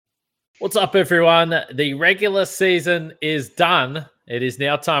What's up, everyone? The regular season is done. It is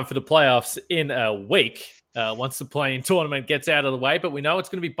now time for the playoffs in a week. Once the play-in tournament gets out of the way, but we know it's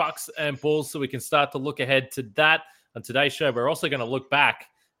going to be Bucks and Bulls, so we can start to look ahead to that. On today's show, we're also going to look back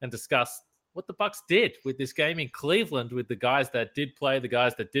and discuss what the Bucks did with this game in Cleveland, with the guys that did play, the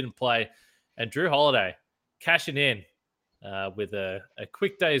guys that didn't play, and Jrue Holiday cashing in with a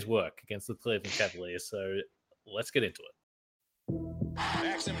quick day's work against the Cleveland Cavaliers. So let's get into it.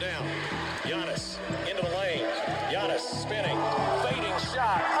 Backs him down. Giannis into the lane. Giannis spinning. Fading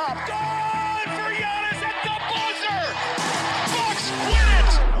shot. Up. Good for Giannis at the buzzer. Bucks win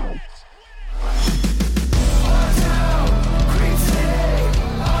it. Our town, Green City,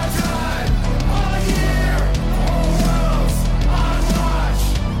 our time, our year, whole world's on watch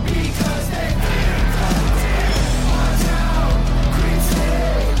because they think our town, Green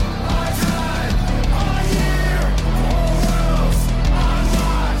City, our time, our year, whole world's on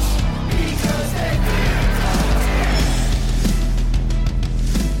watch because they think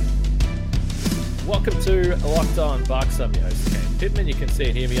Welcome to Locked On Bucks. I'm your host, Kane Pittman. You can see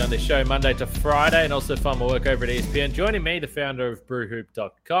and hear me on this show Monday to Friday, and also find my work over at ESPN. Joining me, the founder of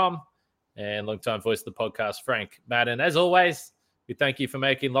BrewHoop.com and longtime voice of the podcast, Frank Madden. As always, we thank you for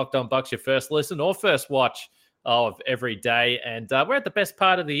making Locked On Bucks your first listen or first watch of every day. And we're at the best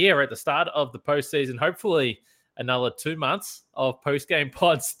part of the year. We're at the start of the postseason. Hopefully, another 2 months of post-game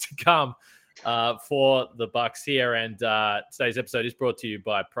pods to come for the Bucks here. And today's episode is brought to you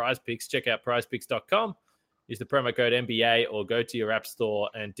by Prize Picks. Check out prizepicks.com. Use the promo code NBA or go to your app store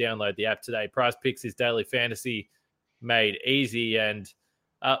and download the app today. Prize Picks is daily fantasy made easy. And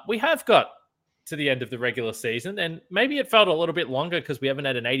we have got to the end of the regular season, and maybe it felt a little bit longer because we haven't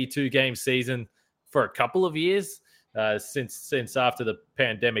had an 82-game season for a couple of years since after the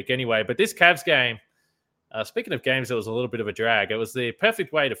pandemic anyway. But this Cavs game, speaking of games that was a little bit of a drag, it was the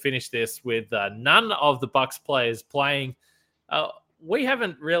perfect way to finish this with none of the Bucks players playing. We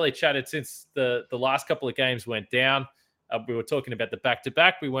haven't really chatted since the last couple of games went down. We were talking about the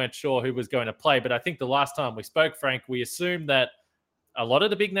back-to-back. We weren't sure who was going to play, but I think the last time we spoke, Frank, we assumed that a lot of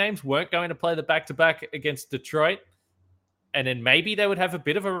the big names weren't going to play the back-to-back against Detroit, and then maybe they would have a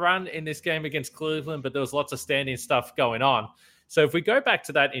bit of a run in this game against Cleveland, but there was lots of standing stuff going on. So if we go back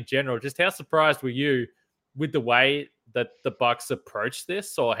to that in general, just how surprised were you with the way that the Bucks approached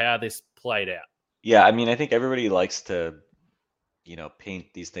this, or how this played out? Yeah, I mean, I think everybody likes to, paint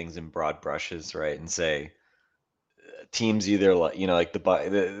these things in broad brushes, right? And say teams either like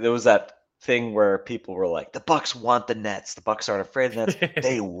there was that thing where people were like, the Bucks want the Nets. The Bucks aren't afraid of the Nets.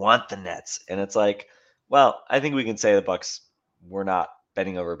 They want the Nets. And it's like, well, I think we can say the Bucks were not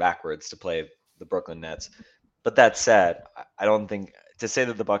bending over backwards to play the Brooklyn Nets. But that said, I don't think to say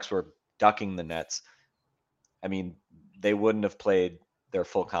that the Bucks were ducking the Nets. I mean, they wouldn't have played their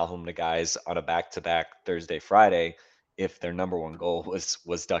full complement of guys on a back-to-back Thursday, Friday if their number one goal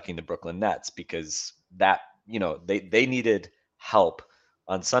was ducking the Brooklyn Nets, because that, they needed help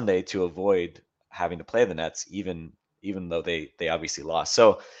on Sunday to avoid having to play the Nets, even though they obviously lost.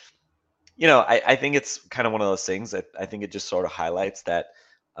 So, I think it's kind of one of those things that I think it just sort of highlights that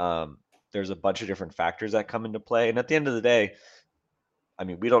there's a bunch of different factors that come into play. And at the end of the day, I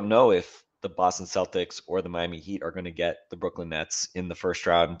mean, we don't know if the Boston Celtics or the Miami Heat are going to get the Brooklyn Nets in the first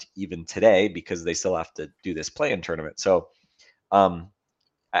round even today, because they still have to do this play-in tournament. So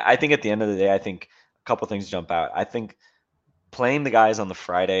I think at the end of the day, I think a couple things jump out. I think playing the guys on the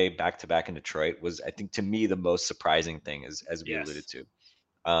Friday back-to-back in Detroit was, I think, to me, the most surprising thing, as we alluded to.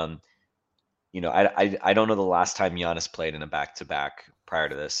 I don't know the last time Giannis played in a back-to-back prior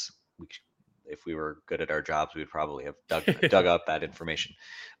to this. If we were good at our jobs, we'd probably have dug up that information.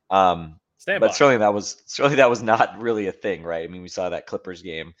 But certainly that was not really a thing, right? I mean, we saw that Clippers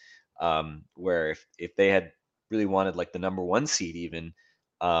game where if they had really wanted like the number one seed, even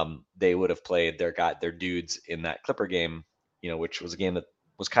they would have played their dudes in that Clipper game, which was a game that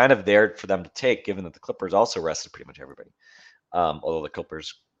was kind of there for them to take, given that the Clippers also rested pretty much everybody. Although the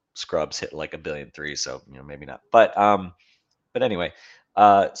Clippers scrubs hit like 1 billion threes, so maybe not. But anyway,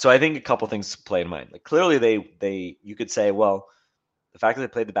 so I think a couple things to play in mind. Like clearly they you could say, well, the fact that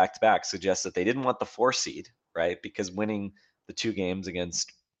they played the back-to-back suggests that they didn't want the 4 seed, right? Because winning the 2 games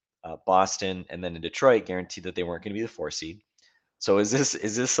against Boston and then in Detroit guaranteed that they weren't going to be the 4 seed. So is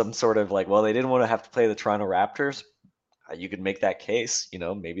this some sort of like, well, they didn't want to have to play the Toronto Raptors? You could make that case.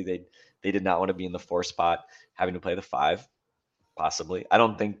 Maybe they did not want to be in the 4 spot, having to play the 5, possibly. I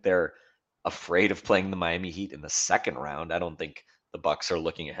don't think they're afraid of playing the Miami Heat in the second round. I don't think the Bucks are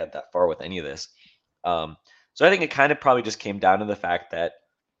looking ahead that far with any of this. So I think it kind of probably just came down to the fact that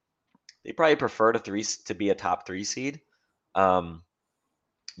they probably prefer to be a top 3 seed.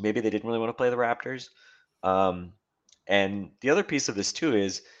 maybe they didn't really want to play the Raptors. Um, and the other piece of this too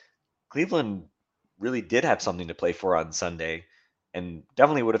is Cleveland really did have something to play for on Sunday, and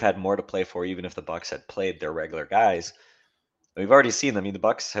definitely would have had more to play for even if the Bucks had played their regular guys. We've already seen them. I mean, the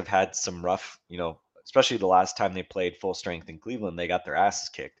Bucks have had some rough, especially the last time they played full strength in Cleveland, they got their asses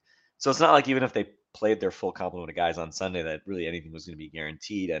kicked. So it's not like even if they played their full complement of guys on Sunday that really anything was going to be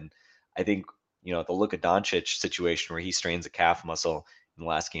guaranteed. And I think, the Luka Doncic situation where he strains a calf muscle in the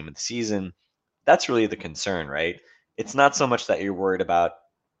last game of the season, that's really the concern, right? It's not so much that you're worried about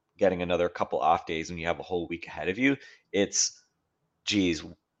getting another couple off days when you have a whole week ahead of you. It's, geez,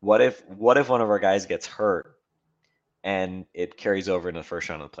 what if one of our guys gets hurt and it carries over into the first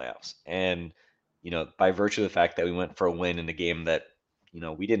round of the playoffs? And, by virtue of the fact that we went for a win in a game that,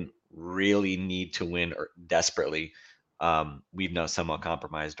 we didn't really need to win or desperately, we've now somewhat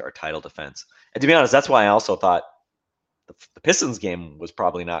compromised our title defense. And to be honest, that's why I also thought the Pistons game was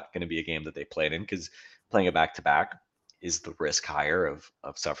probably not going to be a game that they played in, because playing a back-to-back is the risk higher of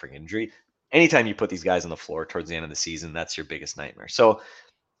suffering injury. Anytime you put these guys on the floor towards the end of the season, that's your biggest nightmare. So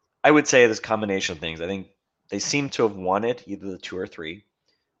I would say this combination of things. I think they seem to have won it, either the 2 or 3,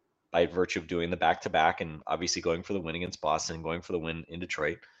 by virtue of doing the back-to-back and obviously going for the win against Boston and going for the win in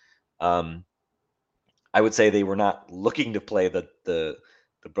Detroit. I would say they were not looking to play the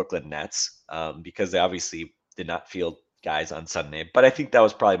Brooklyn Nets, because they obviously did not field guys on Sunday. But I think that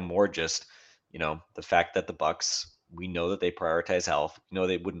was probably more just, the fact that the Bucks, we know that they prioritize health.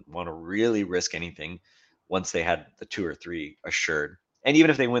 They wouldn't want to really risk anything once they had the 2 or 3 assured. And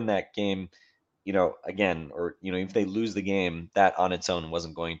even if they win that game, again, or, if they lose the game, that on its own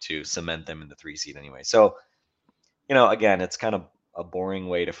wasn't going to cement them in the 3 seed anyway. So, again, it's kind of a boring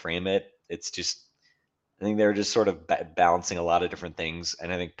way to frame it. It's just, I think they're just sort of balancing a lot of different things.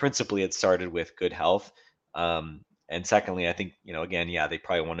 And I think principally it started with good health. And secondly, I think, again, yeah, they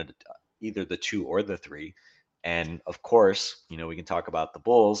probably wanted either the 2 or the 3. And of course, we can talk about the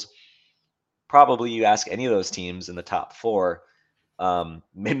Bulls. Probably you ask any of those teams in the top 4,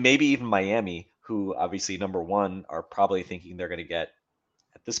 maybe even Miami, who obviously number 1 are probably thinking they're going to get,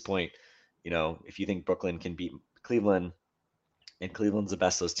 at this point, if you think Brooklyn can beat Cleveland and Cleveland's the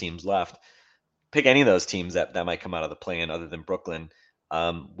best of those teams left, pick any of those teams that might come out of the play-in other than Brooklyn.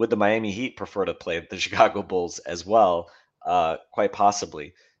 Would the Miami Heat prefer to play the Chicago Bulls as well? Quite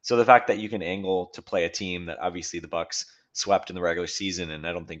possibly. So the fact that you can angle to play a team that obviously the Bucks swept in the regular season, and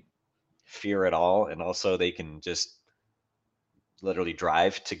I don't think fear at all, and also they can just literally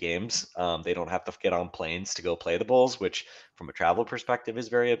drive to games. They don't have to get on planes to go play the Bulls, which from a travel perspective is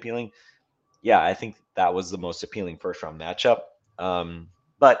very appealing. Yeah, I think that was the most appealing first round matchup.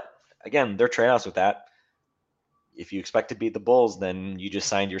 But again, there are trade-offs with that. If you expect to beat the Bulls, then you just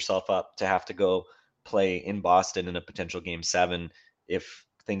signed yourself up to have to go play in Boston in a potential game 7 if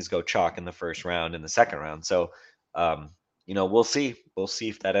things go chalk in the first round and the second round. So, we'll see. We'll see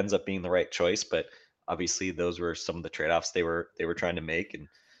if that ends up being the right choice. But obviously, those were some of the trade-offs they were trying to make. And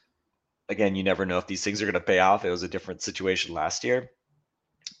again, you never know if these things are going to pay off. It was a different situation last year.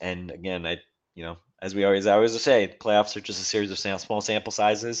 And again, as I always say, playoffs are just a series of small sample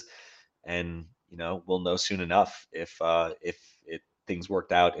sizes, and we'll know soon enough if things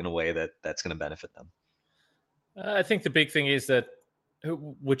worked out in a way that's going to benefit them. I think the big thing is that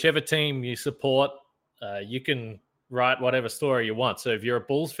whichever team you support, you can write whatever story you want. So if you're a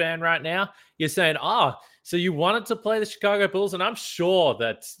Bulls fan right now, you're saying, so you wanted to play the Chicago Bulls, and I'm sure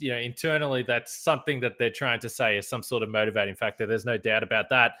that internally that's something that they're trying to say is some sort of motivating factor. There's no doubt about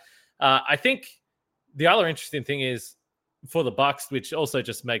that. I think the other interesting thing is for the Bucks, which also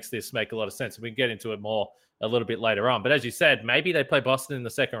just makes this make a lot of sense. We can get into it more a little bit later on. But as you said, maybe they play Boston in the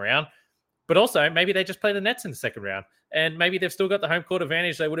second round, but also maybe they just play the Nets in the second round, and maybe they've still got the home court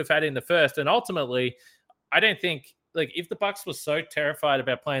advantage they would have had in the first. And ultimately, I don't think, if the Bucks were so terrified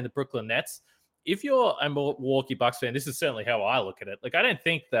about playing the Brooklyn Nets, if you're a Milwaukee Bucks fan, this is certainly how I look at it. I don't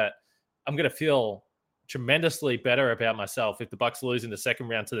think that I'm going to feel tremendously better about myself if the Bucks lose in the second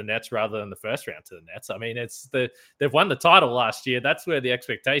round to the Nets rather than the first round to the Nets. I mean, they've won the title last year. That's where the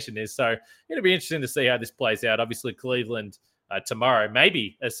expectation is. So it'll be interesting to see how this plays out. Obviously, Cleveland tomorrow,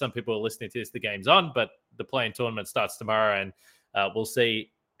 maybe as some people are listening to this, the game's on, but the play-in tournament starts tomorrow, and we'll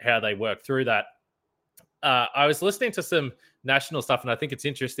see how they work through that. I was listening to some national stuff, and I think it's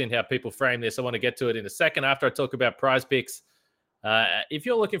interesting how people frame this. I want to get to it in a second after I talk about Prize Picks. If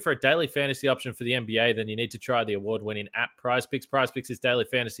you're looking for a daily fantasy option for the NBA, then you need to try the award-winning app Prize Picks. Prize Picks is daily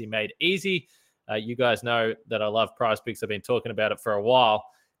fantasy made easy. You guys know that I love Prize Picks. I've been talking about it for a while.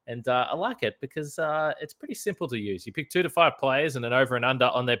 And I like it because it's pretty simple to use. You pick 2 to 5 players and an over and under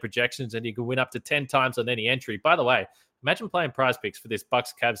on their projections, and you can win up to 10 times on any entry. By the way, imagine playing Prize Picks for this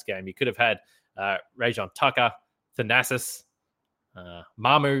Bucks Cavs game. You could have had Rajon Tucker, Thanasis,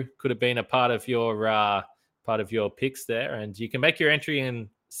 Mamu could have been a part of your picks there, and you can make your entry in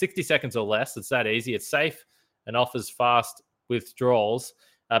 60 seconds or less. It's that easy. It's safe and offers fast withdrawals.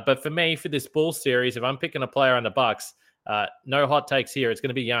 But for me, for this Bulls series, if I'm picking a player on the Bucks, no hot takes here. It's going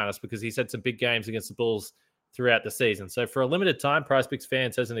to be Giannis because he's had some big games against the Bulls throughout the season. So for a limited time, PrizePicks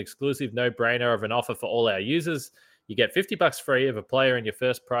fans has an exclusive no-brainer of an offer for all our users. You get $50 free if a player in your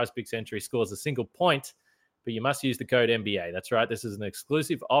first PrizePicks entry scores a single point, but you must use the code NBA. That's right. This is an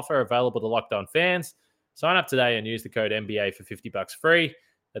exclusive offer available to Locked On fans. Sign up today and use the code NBA for $50 free.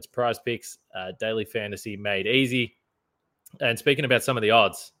 That's PrizePicks, daily fantasy made easy. And speaking about some of the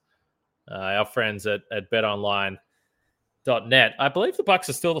odds, our friends at BetOnline.net, I believe the Bucks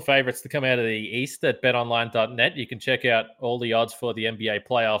are still the favorites to come out of the East at BetOnline.net. You can check out all the odds for the NBA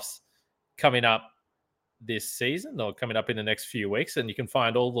playoffs coming up this season or coming up in the next few weeks, and you can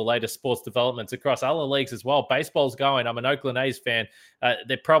find all the latest sports developments across other leagues as well. Baseball's going. I'm an Oakland A's fan.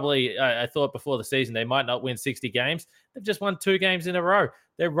 They're probably, I thought before the season, they might not win 60 games. They've just won 2 games in a row.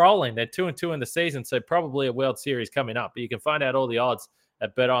 They're rolling. They're 2-2 in the season, so probably a World Series coming up. But you can find out all the odds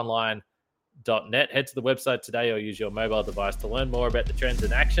at betonline.net. Head to the website today or use your mobile device to learn more about the trends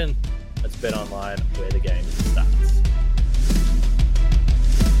in action. That's BetOnline, where the game starts.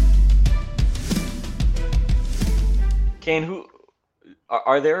 Kane, who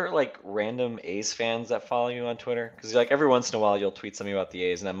are there like random A's fans that follow you on Twitter? Because like every once in a while you'll tweet something about the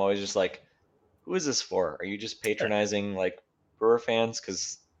A's, and I'm always just like, who is this for? Are you just patronizing like Brewer fans?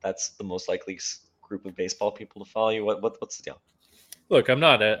 Because that's the most likely group of baseball people to follow you. What's the deal? Look, I'm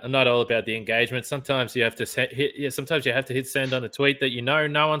not all about the engagement. Sometimes you have to hit send on a tweet that you know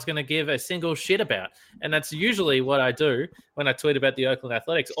no one's going to give a single shit about, and that's usually what I do when I tweet about the Oakland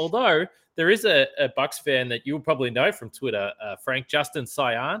Athletics. Although there is a Bucks fan that you'll probably know from Twitter, Frank Justin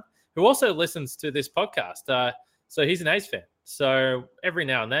Cyan, who also listens to this podcast. So he's an A's fan. So every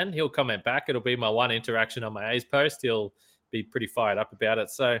now and then he'll comment back. It'll be my one interaction on my A's post. He'll be pretty fired up about it.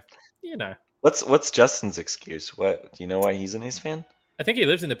 So you know, what's Justin's excuse? What do you know why he's an A's fan? I think he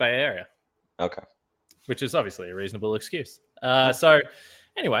lives in the Bay Area. Okay. Which is obviously a reasonable excuse. So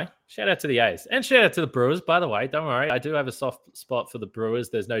anyway, shout out to the A's. And shout out to the Brewers, by the way. Don't worry, I do have a soft spot for the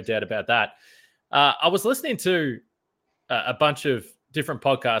Brewers. There's no doubt about that. I was listening to a bunch of different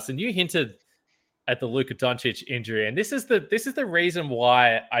podcasts, and you hinted at the Luka Doncic injury. And this is the reason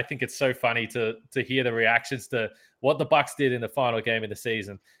why I think it's so funny to hear the reactions to what the Bucks did in the final game of the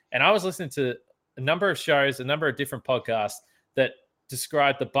season. And I was listening to a number of shows, a number of different podcasts that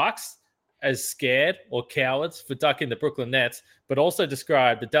described the Bucks as scared or cowards for ducking the Brooklyn Nets, but also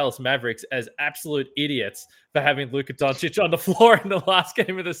described the Dallas Mavericks as absolute idiots for having Luka Doncic on the floor in the last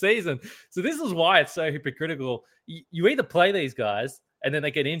game of the season. So this is why it's so hypocritical. You either play these guys and then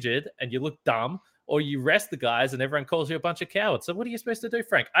they get injured and you look dumb, or you rest the guys and everyone calls you a bunch of cowards. So what are you supposed to do,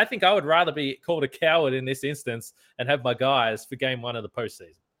 Frank? I think I would rather be called a coward in this instance and have my guys for game 1 of the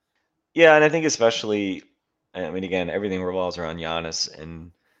postseason. Yeah, and I think especially, I mean, again, everything revolves around Giannis,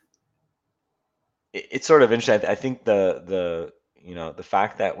 and it's sort of interesting. I think the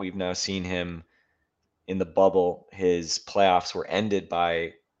fact that we've now seen him in the bubble, his playoffs were ended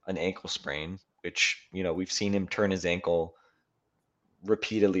by an ankle sprain, which we've seen him turn his ankle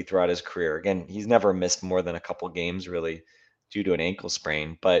repeatedly throughout his career. Again, he's never missed more than a couple games really due to an ankle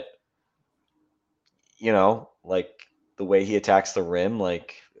sprain, but like the way he attacks the rim,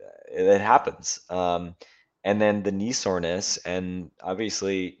 like it happens. And then the knee soreness, and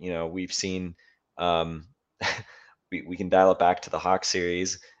obviously, we've seen we can dial it back to the Hawks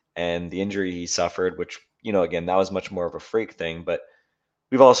series and the injury he suffered, which, again, that was much more of a freak thing, but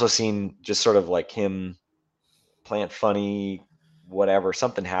we've also seen just sort of like him plant funny, whatever,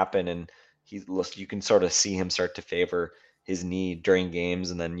 something happen, and you can sort of see him start to favor his knee during games,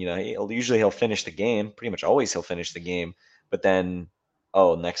 and then, he'll finish the game, pretty much always he'll finish the game, but then,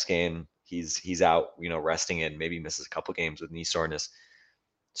 next game, he's out, resting it, maybe misses a couple games with knee soreness.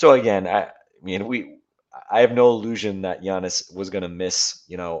 So again, I have no illusion that Giannis was going to miss,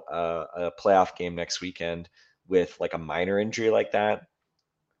 a playoff game next weekend with like a minor injury like that.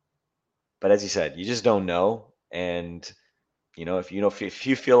 But as you said, you just don't know. And, if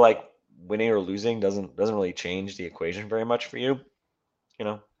you feel like winning or losing doesn't really change the equation very much for you,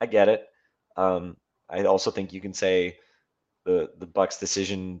 I get it. I also think you can say the Bucks'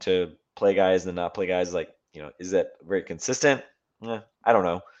 decision to play guys and not play guys, like, is that very consistent? I don't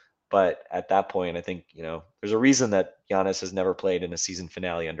know. But at that point, I think, there's a reason that Giannis has never played in a season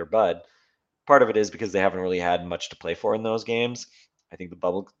finale under Bud. Part of it is because they haven't really had much to play for in those games. I think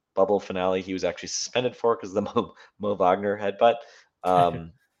the bubble finale he was actually suspended for because the Mo Wagner headbutt.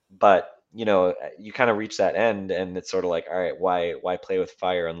 But you kind of reach that end, and it's sort of like, all right, why play with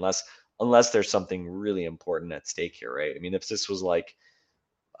fire unless there's something really important at stake here, right? I mean, if this was like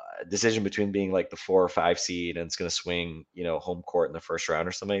a decision between being like the 4 or 5 seed and it's going to swing, home court in the first round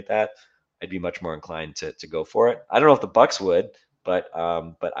or something like that, I'd be much more inclined to go for it. I don't know if the Bucks would, but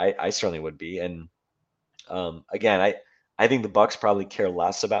I certainly would be. And again, I think the Bucks probably care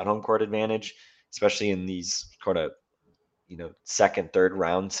less about home court advantage, especially in these kind of second, third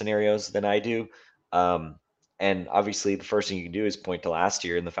round scenarios than I do. And obviously, the first thing you can do is point to last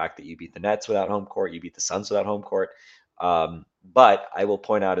year and the fact that you beat the Nets without home court, you beat the Suns without home court. But I will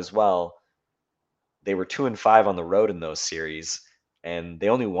point out as well, they were 2-5 on the road in those series, and they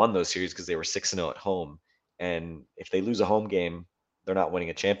only won those series because they were 6-0 at home. And if they lose a home game, they're not winning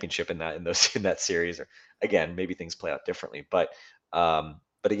a championship in that series. Or again, maybe things play out differently. But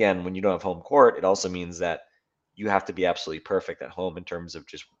again, when you don't have home court, it also means that you have to be absolutely perfect at home in terms of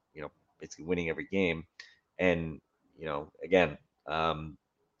just basically winning every game. And again,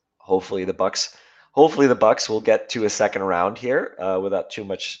 hopefully the Bucks will get to a second round here without too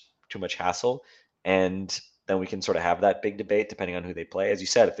much hassle, and then we can sort of have that big debate depending on who they play. As you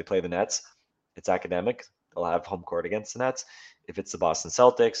said, if they play the Nets, it's academic. They'll have home court against the Nets. If it's the Boston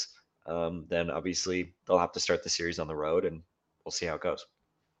Celtics, then obviously they'll have to start the series on the road, and we'll see how it goes.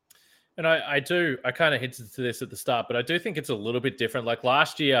 And I kind of hinted to this at the start, but I do think it's a little bit different. Like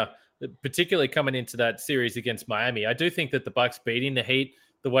last year, particularly coming into that series against Miami, I do think that the Bucks beating the Heat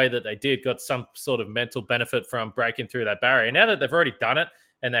the way that they did got some sort of mental benefit from breaking through that barrier. Now that they've already done it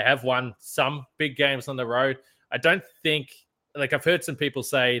and they have won some big games on the road, I don't think, like I've heard some people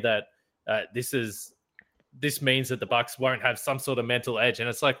say that this means that the Bucks won't have some sort of mental edge. And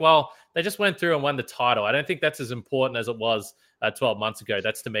it's like, well, they just went through and won the title. I don't think that's as important as it was 12 months ago.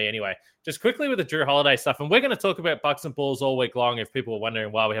 That's to me anyway. Just quickly with the Drew Holiday stuff, and we're going to talk about Bucks and Bulls all week long if people are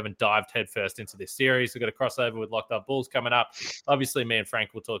wondering why we haven't dived headfirst into this series. We've got a crossover with Locked On Bulls coming up. Obviously, me and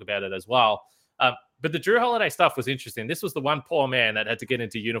Frank will talk about it as well. But the Drew Holiday stuff was interesting. This was the one poor man that had to get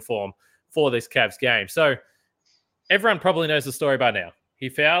into uniform for this Cavs game. So everyone probably knows the story by now. He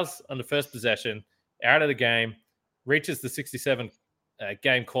fouls on the first possession, out of the game, reaches the 67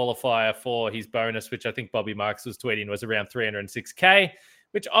 game qualifier for his bonus, which I think Bobby Marks was tweeting was around $306K,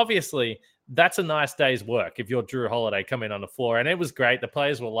 which obviously that's a nice day's work if you're Drew Holiday coming on the floor. And it was great. The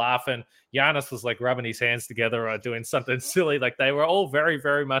players were laughing. Giannis was like rubbing his hands together or doing something silly. Like they were all very,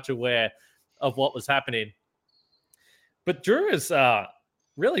 very much aware of what was happening. But Drew has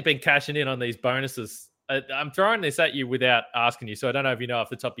really been cashing in on these bonuses. I'm throwing this at you without asking you, so I don't know if you know off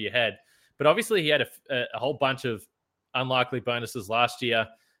the top of your head. But obviously he had a whole bunch of unlikely bonuses last year.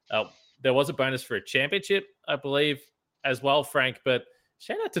 There was a bonus for a championship, I believe, as well, Frank. But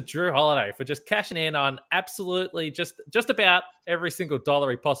shout out to Drew Holiday for just cashing in on absolutely just about every single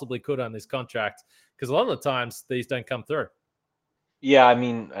dollar he possibly could on this contract. Because a lot of the times these don't come through. Yeah, I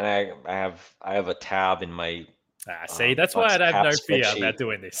mean, and I have a tab in my. See, that's why I'd have no fear about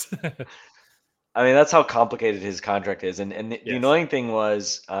doing this. I mean, that's how complicated his contract is. And the annoying thing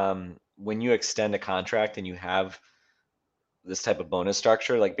was when you extend a contract and you have this type of bonus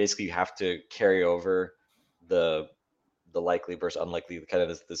structure, like basically you have to carry over the likely versus unlikely kind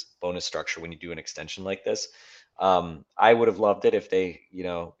of this bonus structure when you do an extension like this. I would have loved it if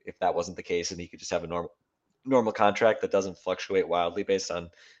if that wasn't the case and he could just have a normal contract that doesn't fluctuate wildly based on,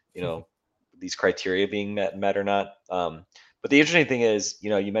 these criteria being met or not. But the interesting thing is,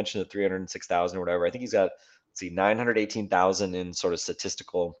 you mentioned the 306,000 or whatever. I think he's got, 918,000 in sort of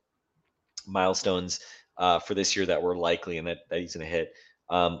statistical milestones for this year that were likely and that he's going to hit.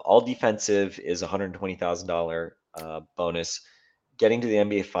 All defensive is $120,000 bonus. Getting to the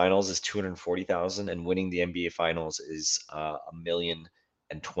NBA Finals is $240,000, and winning the NBA Finals is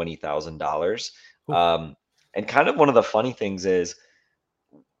 $1,020,000. And kind of one of the funny things is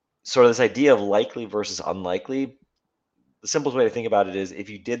sort of this idea of likely versus unlikely. The simplest way to think about it is if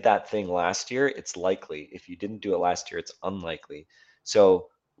you did that thing last year, it's likely. If you didn't do it last year, it's unlikely. So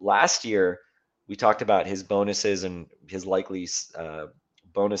last year, we talked about his bonuses and his likely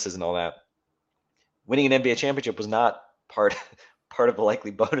bonuses and all that. Winning an NBA championship was not part of the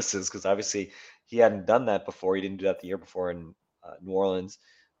likely bonuses because obviously he hadn't done that before. He didn't do that the year before in New Orleans.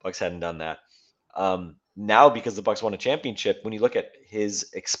 Bucks hadn't done that. Now, because the Bucks won a championship, when you look at his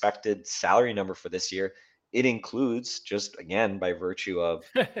expected salary number for this year, it includes, just again by virtue of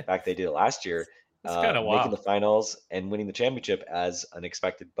the fact they did it last year, It's kind of making wild. the finals and winning the championship as an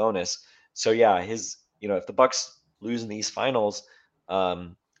expected bonus. So yeah, if the Bucks lose in these finals,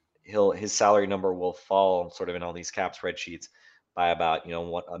 um, his salary number will fall sort of in all these cap spreadsheets by about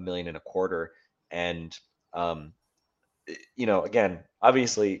 $1 million and a quarter. And again,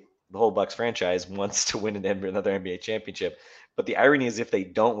 obviously the whole Bucks franchise wants to win another NBA championship, but the irony is if they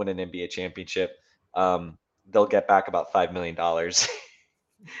don't win an NBA championship, they'll get back about $5 million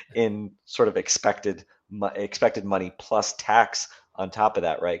in sort of expected money plus tax on top of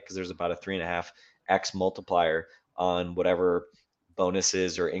that, right? Because there's about a 3.5x multiplier on whatever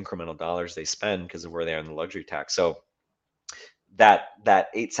bonuses or incremental dollars they spend because of where they are in the luxury tax. So that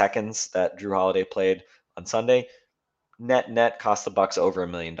 8 seconds that Drew Holiday played on Sunday, net cost the Bucks over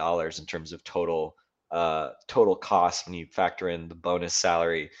 $1 million in terms of total cost when you factor in the bonus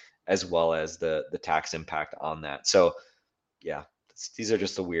salary as well as the tax impact on that. So yeah, these are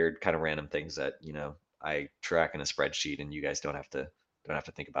just the weird kind of random things that I track in a spreadsheet and you guys don't have to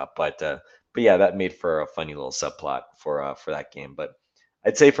think about. But yeah, that made for a funny little subplot for that game. But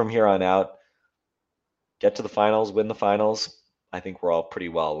I'd say from here on out, get to the finals, win the finals. I think we're all pretty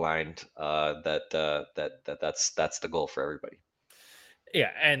well aligned that's the goal for everybody.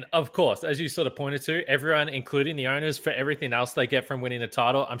 Yeah, and of course, as you sort of pointed to, everyone, including the owners, for everything else they get from winning a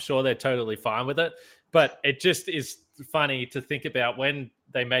title, I'm sure they're totally fine with it. But it just is funny to think about when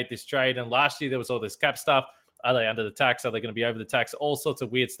they made this trade. And last year, there was all this cap stuff. Are they under the tax? Are they going to be over the tax? All sorts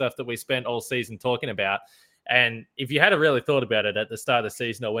of weird stuff that we spent all season talking about. And if you had really thought about it at the start of the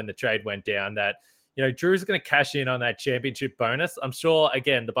season or when the trade went down, that Drew's going to cash in on that championship bonus, I'm sure,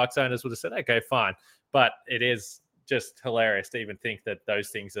 again, the Bucks owners would have said, okay, fine. But it is just hilarious to even think that those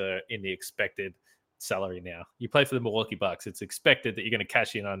things are in the expected salary now. You play for the Milwaukee Bucks. It's expected that you're going to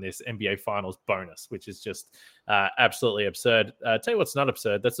cash in on this NBA Finals bonus, which is just absolutely absurd. Tell you what's not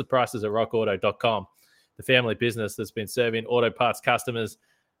absurd. That's the prices at rockauto.com, the family business that's been serving auto parts customers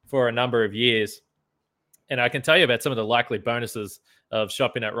for a number of years. And I can tell you about some of the likely bonuses of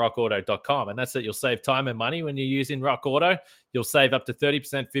shopping at rockauto.com. And that's that you'll save time and money when you're using Rock Auto. You'll save up to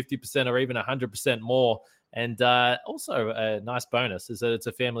 30%, 50%, or even 100% more. And also a nice bonus is that it's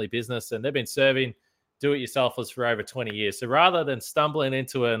a family business and they've been serving do-it-yourselfers for over 20 years. So rather than stumbling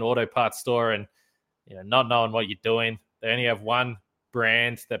into an auto parts store and not knowing what you're doing, they only have one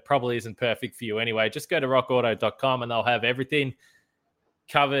brand that probably isn't perfect for you anyway. Just go to rockauto.com and they'll have everything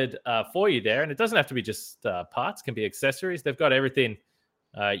covered for you there. And it doesn't have to be just parts, it can be accessories. They've got everything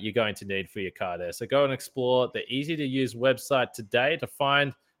you're going to need for your car there. So go and explore the easy-to-use website today to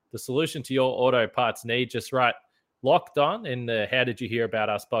find the solution to your auto parts need. Just write Locked On in the How Did You Hear About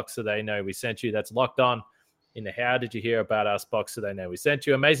Us box so they know we sent you. That's Locked On in the How Did You Hear About Us box so they know we sent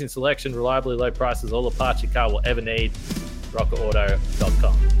you. Amazing selection, reliably low prices, all the parts your car will ever need.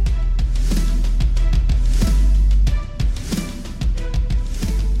 rockauto.com.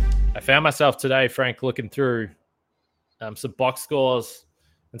 I found myself today, Frank, looking through some box scores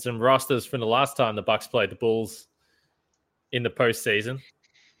and some rosters from the last time the Bucks played the Bulls in the postseason.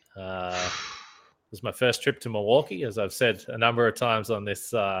 It was my first trip to Milwaukee, as I've said a number of times on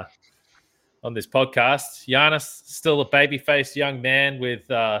this podcast. Giannis, still a baby-faced young man with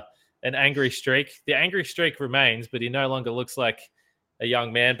an angry streak. The angry streak remains, but he no longer looks like a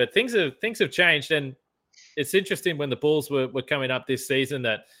young man. But things have changed, and it's interesting when the Bulls were coming up this season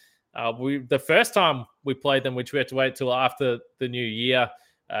that the first time we played them, which we had to wait till after the new year.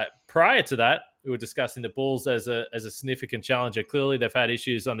 Prior to that, we were discussing the Bulls as a significant challenger. Clearly, they've had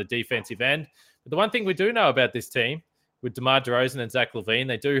issues on the defensive end. But the one thing we do know about this team, with DeMar DeRozan and Zach LaVine,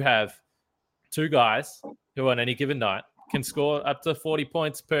 they do have two guys who on any given night can score up to 40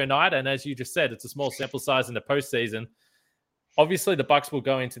 points per night. And as you just said, it's a small sample size in the postseason. Obviously, the Bucks will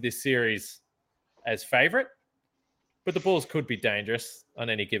go into this series as favorite, but the Bulls could be dangerous on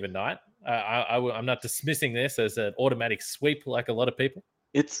any given night. I'm not dismissing this as an automatic sweep like a lot of people.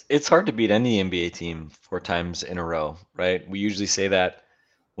 It's hard to beat any NBA team 4 times in a row, right? We usually say that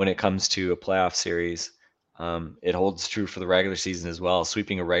when it comes to a playoff series. It holds true for the regular season as well.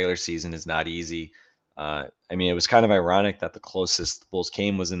 Sweeping a regular season is not easy. I mean, it was kind of ironic that the closest the Bulls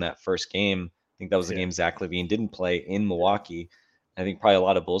came was in that first game. I think that was the game Zach LaVine didn't play in Milwaukee. I think probably a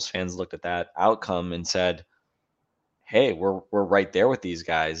lot of Bulls fans looked at that outcome and said, hey, we're right there with these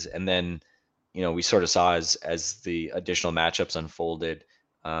guys. And then, we sort of saw as the additional matchups unfolded,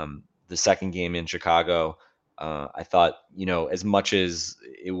 the second game in Chicago, I thought, as much as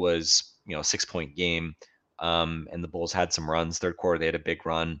it was, a 6-point game, and the Bulls had some runs. Third quarter, they had a big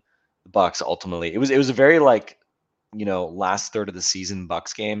run. The Bucks ultimately, it was a very last third of the season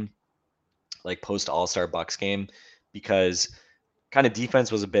Bucks game, like post All-Star Bucks game, because kind of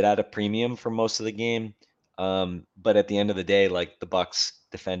defense was a bit at a premium for most of the game. But at the end of the day, like the Bucks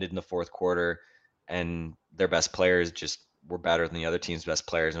defended in the fourth quarter, and their best players just were better than the other team's best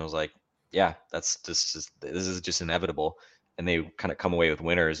players, and it was like, yeah, that's just this is just inevitable, and they kind of come away with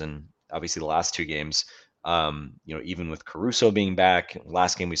winners. And obviously, the last two games, even with Caruso being back,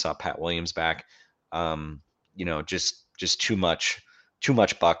 last game we saw Pat Williams back, just too much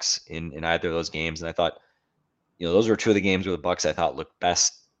Bucks in either of those games, and I thought, those were two of the games where the Bucks I thought looked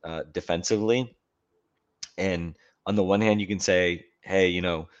best defensively. And on the one hand, you can say, hey,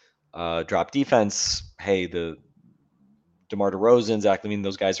 drop defense. Hey, the DeMar DeRozan, Zach LaVine,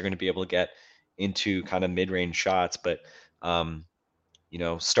 those guys are going to be able to get into kind of mid-range shots. But,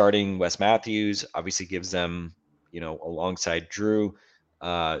 starting Wes Matthews obviously gives them, alongside Drew,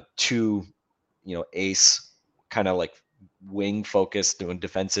 two, ace kind of like wing focused doing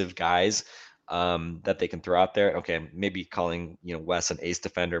defensive guys that they can throw out there. Okay, maybe calling, Wes an ace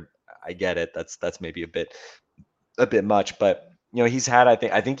defender, I get it. That's maybe a bit much, but he's had,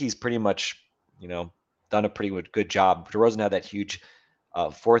 I think he's pretty much, done a pretty good job. DeRozan had that huge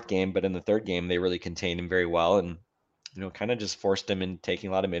fourth game, but in the third game they really contained him very well, and kind of just forced him in taking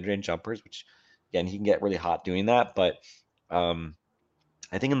a lot of mid-range jumpers, which again, he can get really hot doing that. But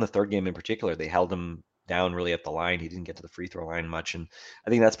I think in the third game in particular, they held him down really at the line. He didn't get to the free throw line much, and I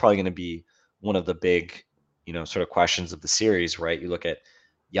think that's probably going to be one of the big, sort of questions of the series, right? You look at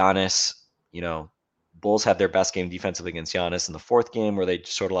Giannis, Bulls had their best game defensively against Giannis in the fourth game where they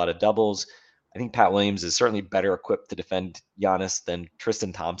scored a lot of doubles. I think Pat Williams is certainly better equipped to defend Giannis than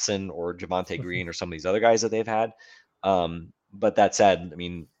Tristan Thompson or Javonte Green or some of these other guys that they've had. But that said, I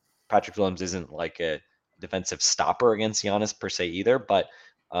mean, Patrick Williams isn't like a defensive stopper against Giannis per se either. But,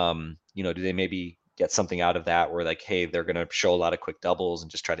 do they maybe get something out of that where like, hey, they're going to show a lot of quick doubles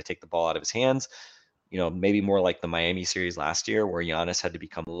and just try to take the ball out of his hands? Maybe more like the Miami series last year where Giannis had to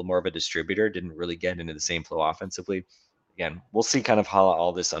become a little more of a distributor, didn't really get into the same flow offensively. Again, we'll see kind of how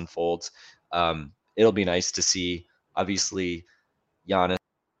all this unfolds. It'll be nice to see, obviously, Giannis,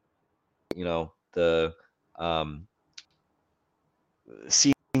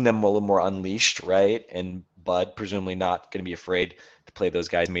 seeing them a little more unleashed, right? And Bud presumably not going to be afraid to play those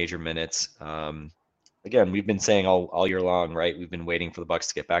guys major minutes. Again, we've been saying all year long, right? We've been waiting for the Bucks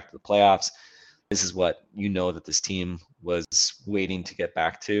to get back to the playoffs. This is what that this team was waiting to get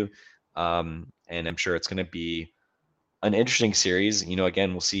back to. And I'm sure it's going to be an interesting series.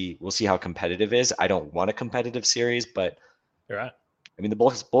 Again, we'll see how competitive it is. I don't want a competitive series, but You're right. I mean, the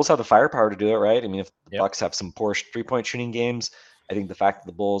Bulls have the firepower to do it, right? I mean, if the Bucks have some poor 3-point shooting games, I think the fact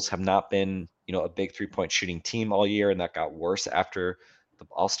that the Bulls have not been, a big 3-point shooting team all year, and that got worse after the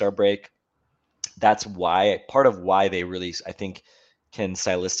All-Star break, that's part of why they really, I think, can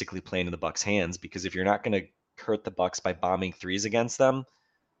stylistically play into the Bucks' hands, because if you're not going to hurt the Bucks by bombing threes against them,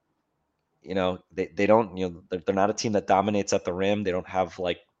 they don't, they're not a team that dominates at the rim. They don't have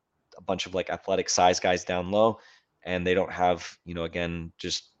like a bunch of like athletic size guys down low, and they don't have, again,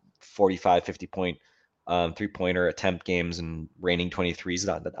 just 45, 50 point 3-pointer attempt games and raining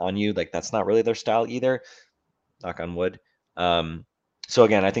 23s on you. Like that's not really their style either. Knock on wood. So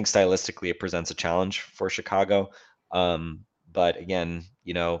again, I think stylistically it presents a challenge for Chicago. But again,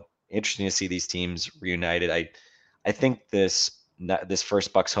 interesting to see these teams reunited. I think this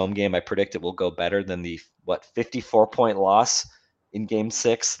first Bucks home game, I predict it will go better than the 54-point loss in Game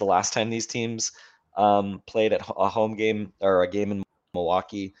 6 the last time these teams played at a home game or a game in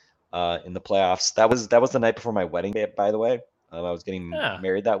Milwaukee in the playoffs. That was the night before my wedding day, by the way. I was getting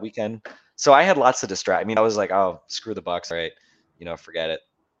married that weekend, so I had lots to distract. I mean, I was like, oh, screw the Bucks, right? Forget it.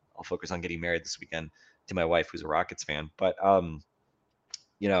 I'll focus on getting married this weekend to my wife, who's a Rockets fan. But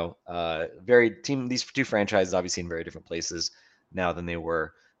these two franchises obviously in very different places now than they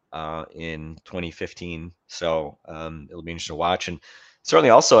were in 2015. So it'll be interesting to watch. And certainly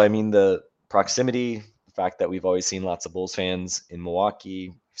also, I mean, the proximity, the fact that we've always seen lots of Bulls fans in Milwaukee,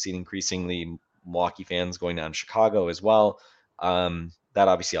 we've seen increasingly Milwaukee fans going down to Chicago as well. That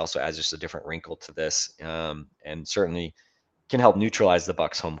obviously also adds just a different wrinkle to this, and certainly can help neutralize the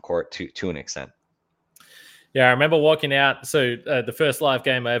Bucks home court to an extent. Yeah, I remember walking out. So the first live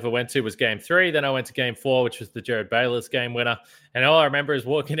game I ever went to was Game 3. Then I went to Game 4, which was the Jared Bayless game winner. And all I remember is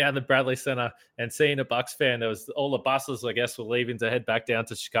walking down the Bradley Center and seeing a Bucks fan. There was all the buses, I guess, were leaving to head back down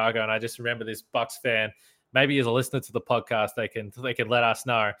to Chicago. And I just remember this Bucks fan, maybe as a listener to the podcast, they can let us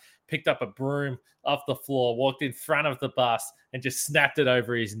know, picked up a broom off the floor, walked in front of the bus and just snapped it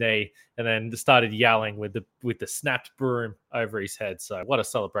over his knee, and then started yelling with the snapped broom over his head. So what a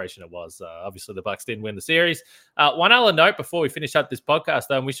celebration it was. Obviously the Bucks didn't win the series. One other note before we finish up this podcast,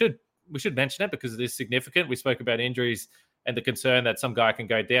 though, and we should mention it because it is significant. We spoke about injuries and the concern that some guy can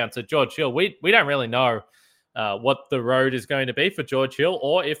go down. So George Hill, we don't really know what the road is going to be for George Hill,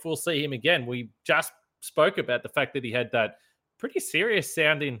 or if we'll see him again. We just spoke about the fact that he had that pretty serious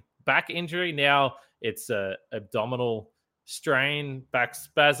sounding back injury. Now it's abdominal strain, back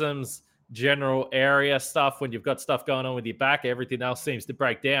spasms, general area stuff. When you've got stuff going on with your back, everything else seems to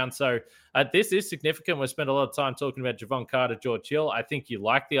break down. So this is significant. We spent a lot of time talking about Javon Carter, George Hill. I think you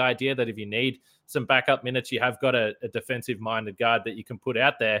like the idea that if you need some backup minutes, you have got a defensive-minded guard that you can put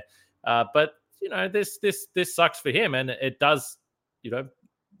out there. But this sucks for him, and it does,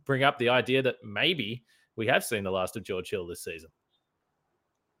 bring up the idea that maybe we have seen the last of George Hill this season.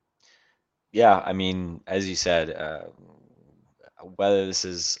 Yeah, I mean, as you said, whether this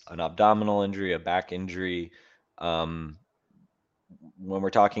is an abdominal injury, a back injury, when we're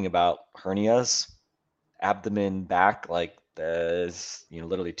talking about hernias, abdomen, back, like there's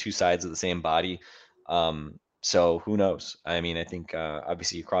literally two sides of the same body. So who knows? I mean, I think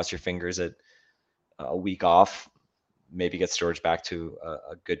obviously you cross your fingers at a week off, maybe gets George back to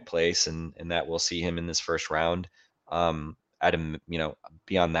a good place, and that we'll see him in this first round.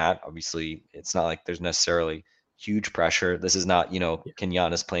 Beyond that, obviously, it's not like there's necessarily huge pressure. This is not, can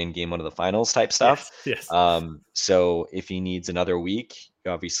Giannis play in game one of the finals type stuff. Yes. So if he needs another week,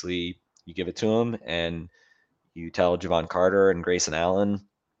 obviously you give it to him, and you tell Javon Carter and Grayson Allen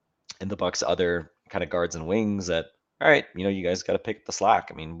and the Bucks' other kind of guards and wings that, all right, you guys got to pick up the slack.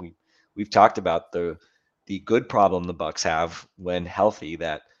 I mean, we've talked about the good problem the Bucks have when healthy,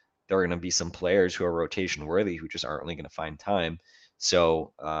 that there are going to be some players who are rotation worthy who just aren't really going to find time.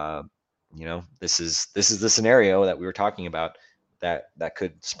 So, this is the scenario that we were talking about that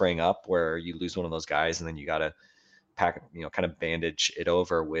could spring up, where you lose one of those guys and then you got to kind of bandage it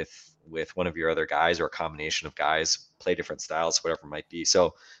over with one of your other guys, or a combination of guys, play different styles, whatever it might be.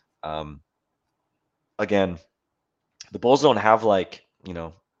 So, again, the Bulls don't have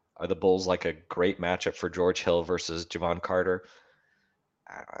are the Bulls like a great matchup for George Hill versus Javon Carter?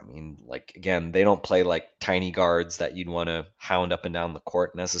 I mean, again, they don't play like tiny guards that you'd want to hound up and down the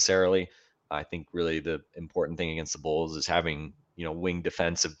court necessarily. I think really the important thing against the Bulls is having, wing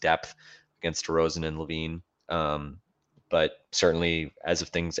defensive depth against DeRozan and Levine. But certainly as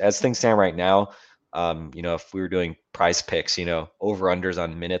things stand right now, if we were doing prize picks, over-unders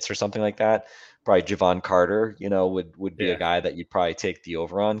on minutes or something like that, probably Javon Carter, would be a guy that you'd probably take the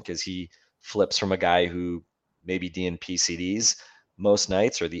over on, because he flips from a guy who maybe DNP CDs most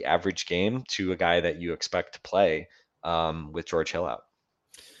nights or the average game to a guy that you expect to play with George Hill out.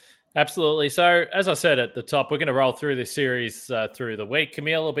 Absolutely. So, as I said at the top, we're going to roll through this series through the week.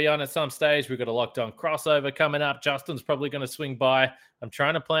 Camille will be on at some stage. We've got a locked on crossover coming up. Justin's probably going to swing by. I'm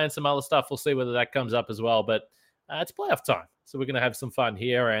trying to plan some other stuff. We'll see whether that comes up as well. But it's playoff time. So we're going to have some fun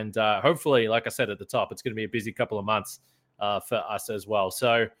here. And hopefully, like I said at the top, it's going to be a busy couple of months for us as well.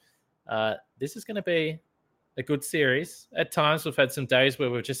 So this is going to be a good series. At times, we've had some days where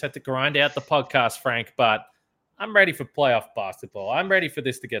we've just had to grind out the podcast, Frank, but I'm ready for playoff basketball. I'm ready for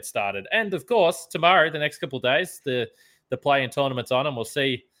this to get started. And of course, tomorrow, the next couple of days, the play-in tournament's on, and we'll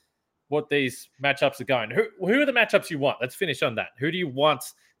see what these matchups are going. Who are the matchups you want? Let's finish on that. Who do you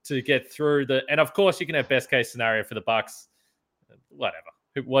want to get through and of course, you can have best case scenario for the Bucks. Whatever.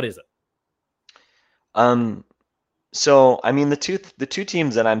 What is it? So, I mean, the two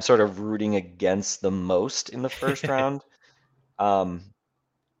teams that I'm sort of rooting against the most in the first round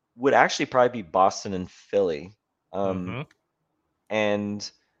would actually probably be Boston and Philly. And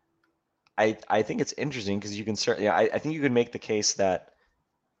I think it's interesting because you can certainly, I think you could make the case that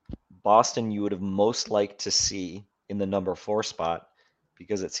Boston you would have most liked to see in the number 4 spot,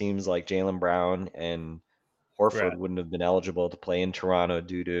 because it seems like Jaylen Brown and Horford wouldn't have been eligible to play in Toronto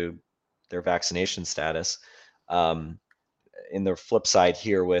due to their vaccination status. In the flip side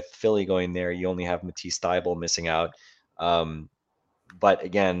here, with Philly going there, you only have Matisse Thybulle missing out. But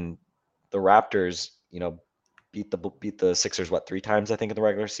again, the Raptors, beat the Sixers 3 times, I think, in the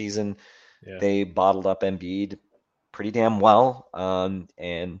regular season. Yeah. They bottled up Embiid pretty damn well,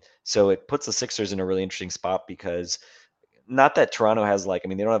 and so it puts the Sixers in a really interesting spot, because not that Toronto has they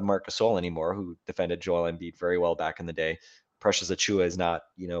don't have Marc Gasol anymore, who defended Joel Embiid very well back in the day. Precious Achiuwa is not,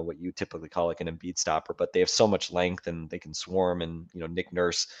 what you typically call like an Embiid stopper, but they have so much length and they can swarm, and, Nick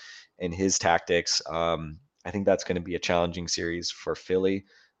Nurse and his tactics. I think that's going to be a challenging series for Philly.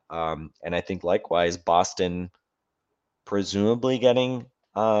 And I think likewise, Boston presumably getting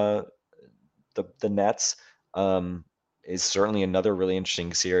the Nets is certainly another really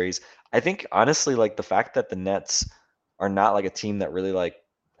interesting series. I think honestly, the fact that the Nets are not like a team that really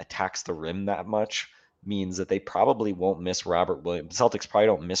attacks the rim that much, means that they probably won't miss Robert Williams. The Celtics probably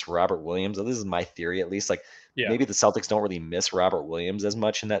don't miss Robert Williams. This is my theory, at least. Like Yeah. maybe the Celtics don't really miss Robert Williams as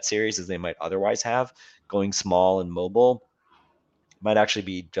much in that series as they might otherwise have. Going small and mobile might actually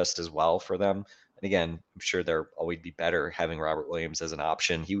be just as well for them. And again, I'm sure they'll always be better having Robert Williams as an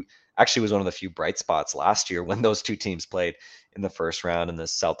option. He actually was one of the few bright spots last year when those two teams played in the first round and the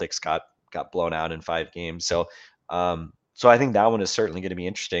Celtics got blown out in 5 games. So so I think that one is certainly going to be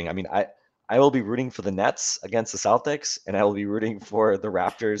interesting. I mean, I will be rooting for the Nets against the Celtics, and I will be rooting for the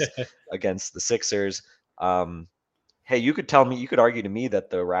Raptors against the Sixers. Hey, you could argue to me that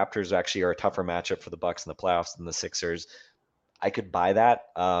the Raptors actually are a tougher matchup for the Bucks in the playoffs than the Sixers. I could buy that.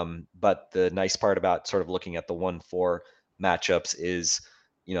 But the nice part about sort of looking at the 1-4 matchups is,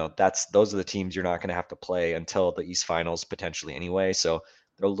 those are the teams you're not going to have to play until the East Finals potentially anyway. So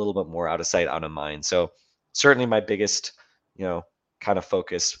they're a little bit more out of sight, out of mind. So certainly my biggest, kind of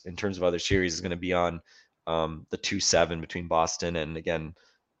focus in terms of other series is going to be on the 2-7 between Boston and, again,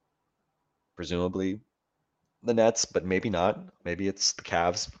 presumably the Nets, but maybe not. Maybe it's the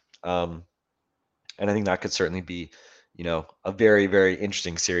Cavs. And I think that could certainly be, a very, very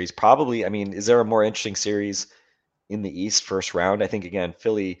interesting series. Probably, I mean, is there a more interesting series in the East first round? I think, again,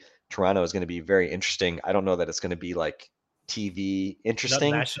 Philly, Toronto is going to be very interesting. I don't know that it's going to be like TV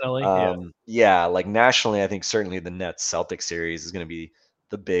interesting. Not nationally. Yeah, like nationally, I think certainly the Nets Celtics series is going to be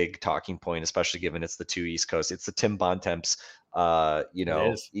the big talking point, especially given it's the 2 East Coast. It's the Tim Bontemps,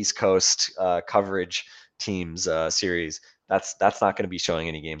 East Coast coverage teams series. That's not going to be showing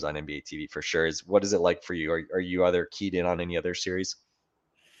any games on NBA TV for sure. What is it like for you? Are you other keyed in on any other series?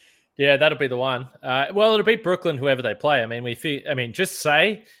 Yeah, that'll be the one. Well, it'll be Brooklyn, whoever they play. I mean, just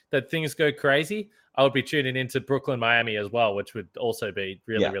say that things go crazy, I would be tuning into Brooklyn, Miami as well, which would also be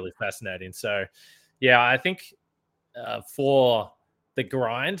really, really fascinating. So, yeah, I think for the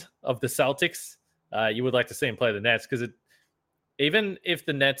grind of the Celtics, you would like to see them play the Nets because even if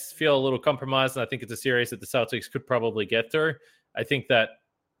the Nets feel a little compromised, and I think it's a series that the Celtics could probably get through, I think that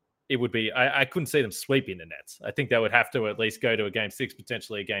it would be, I couldn't see them sweeping the Nets. I think they would have to at least go to a game 6,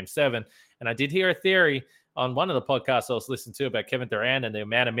 potentially a game 7. And I did hear a theory on one of the podcasts I was listening to about Kevin Durant and the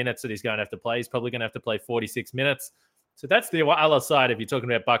amount of minutes that he's going to have to play. He's probably going to have to play 46 minutes. So that's the other side if you're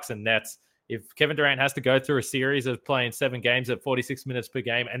talking about Bucks and Nets. If Kevin Durant has to go through a series of playing 7 games at 46 minutes per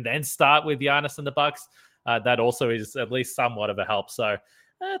game and then start with Giannis and the Bucks, that also is at least somewhat of a help. So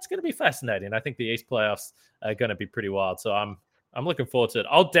it's going to be fascinating. I think the East playoffs are going to be pretty wild. So I'm looking forward to it.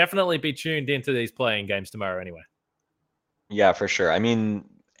 I'll definitely be tuned into these playing games tomorrow anyway. Yeah, for sure. I mean,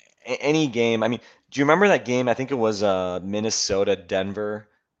 any game. I mean, do you remember that game? I think it was Minnesota-Denver.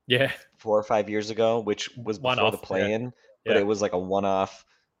 Yeah. 4 or 5 years ago, which was before the play-in, but it was like a one-off.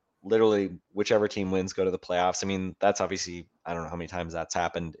 Literally, whichever team wins go to the playoffs. I mean, that's obviously, I don't know how many times that's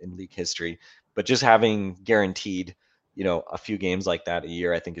happened in league history, but just having guaranteed, a few games like that a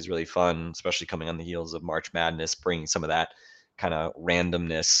year, I think is really fun, especially coming on the heels of March Madness, bringing some of that kind of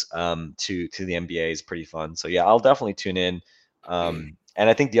randomness to the NBA is pretty fun. So yeah, I'll definitely tune in. And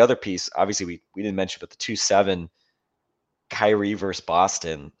I think the other piece, obviously we didn't mention, but the 2-7 Kyrie versus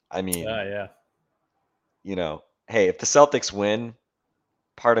Boston. I mean, hey, if the Celtics win,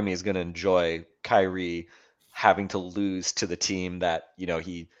 part of me is going to enjoy Kyrie having to lose to the team that,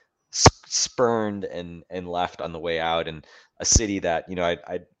 he spurned and left on the way out, and a city that,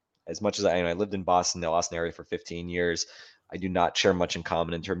 I as much as I lived in Boston, the Boston area for 15 years, I do not share much in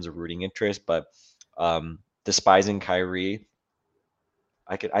common in terms of rooting interest, but despising Kyrie,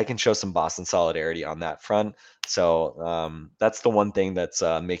 I can show some Boston solidarity on that front. So that's the one thing that's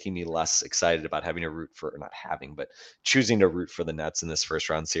making me less excited about having to root for, not having, but choosing to root for the Nets in this first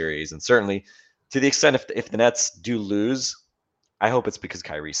round series. And certainly to the extent if the Nets do lose, I hope it's because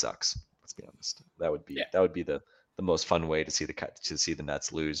Kyrie sucks. Let's be honest. That would be the most fun way to see the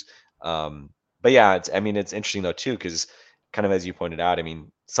Nets lose. But yeah, it's interesting though too, because kind of as you pointed out, I mean,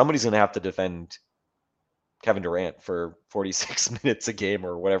 somebody's going to have to defend Kevin Durant for 46 minutes a game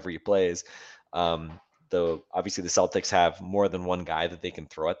or whatever he plays. Though obviously the Celtics have more than one guy that they can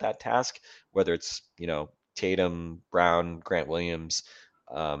throw at that task, whether it's, Tatum, Brown, Grant Williams,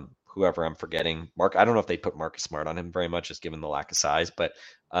 whoever I'm forgetting. I don't know if they put Marcus Smart on him very much, just given the lack of size, but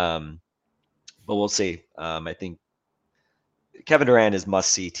we'll see. I think Kevin Durant is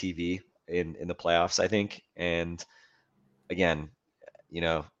must-see TV in the playoffs, I think. And again,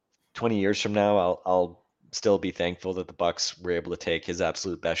 20 years from now, I'll still be thankful that the Bucks were able to take his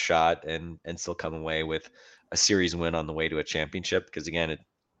absolute best shot and still come away with a series win on the way to a championship. Because again, it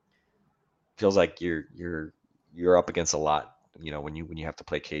feels like you're up against a lot, when you have to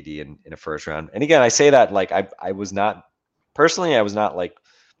play KD in a first round. And again, I say that like I was not like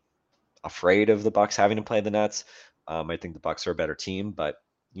afraid of the Bucks having to play the Nets. I think the Bucks are a better team, but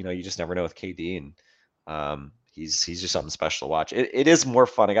you just never know with KD, and he's just something special to watch. It is more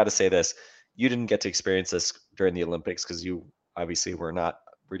fun. I got to say this: you didn't get to experience this during the Olympics because you obviously were not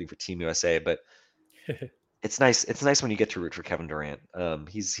rooting for Team USA, but it's nice. It's nice when you get to root for Kevin Durant.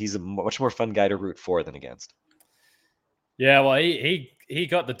 He's a much more fun guy to root for than against. Yeah, well, he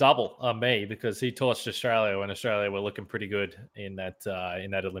got the double on me because he torched Australia when Australia were looking pretty good in that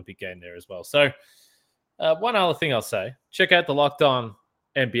Olympic game there as well. So, one other thing I'll say: check out the Locked On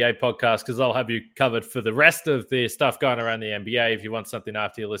NBA podcast because I'll have you covered for the rest of the stuff going around the NBA. If you want something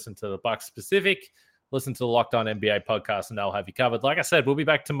after you listen to the Bucks specific, listen to the Locked On NBA podcast, and they'll have you covered. Like I said, we'll be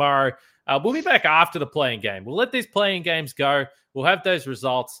back tomorrow. We'll be back after the playing game. We'll let these playing games go. We'll have those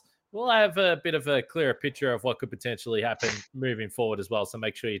results. We'll have a bit of a clearer picture of what could potentially happen moving forward as well. So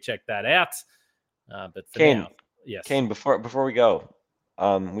make sure you check that out. But for Kane, now, yes. Kane, before we go,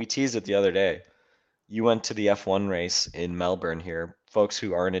 we teased it the other day. You went to the F1 race in Melbourne here. Folks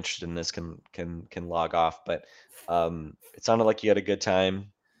who aren't interested in this can log off. But it sounded like you had a good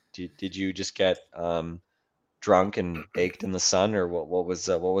time. Did you just get drunk and baked in the sun, or what was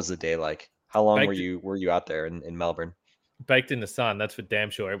the day like? How long were you out there in Melbourne? Baked in the sun, that's for damn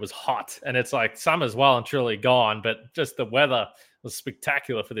sure. It was hot, and it's like summer's well and truly gone, but just the weather was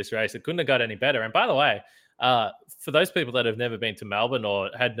spectacular for this race. It couldn't have got any better. And by the way, for those people that have never been to Melbourne or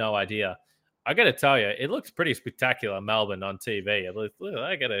had no idea, I got to tell you, it looks pretty spectacular, Melbourne on TV.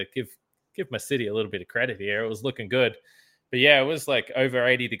 I got to give my city a little bit of credit here. It was looking good. But yeah, it was like over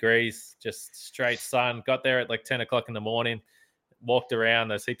 80 degrees, just straight sun. Got there at like 10 o'clock in the morning. Walked around.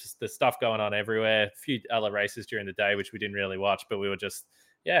 There's heaps of stuff going on everywhere. A few other races during the day, which we didn't really watch, but we were just,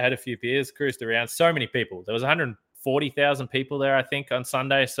 had a few beers, cruised around. So many people. There was 140,000 people there, I think, on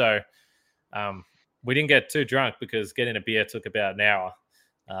Sunday. So we didn't get too drunk because getting a beer took about an hour.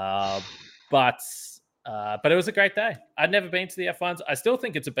 But it was a great day. I'd never been to the F1s. I still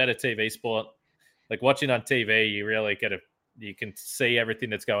think it's a better TV sport. Like watching on TV, you really you can see everything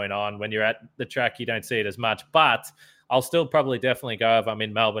that's going on. When you're at the track, you don't see it as much, but I'll still probably definitely go if I'm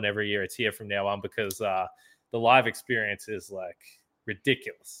in Melbourne every year. It's here from now on because the live experience is like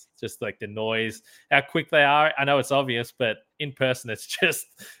ridiculous. Just like the noise, how quick they are. I know it's obvious, but in person, it's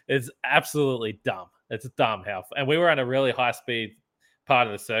absolutely dumb. It's dumb and we were on a really high speed part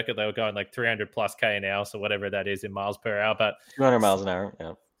of the circuit. They were going like 300 plus K an hour. So whatever that is in miles per hour, but 200 miles an hour.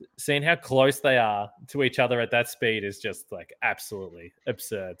 Yeah. Seeing how close they are to each other at that speed is just like absolutely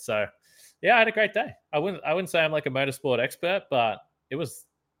absurd. So yeah, I had a great day. I wouldn't say I'm like a motorsport expert, but it was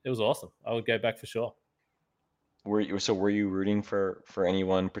awesome. I would go back for sure. Were you rooting for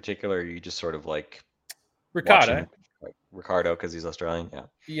anyone particular? Or you just sort of like Ricardo because he's Australian?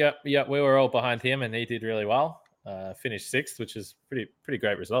 Yeah. Yeah. We were all behind him, and he did really well. Finished 6th, which is pretty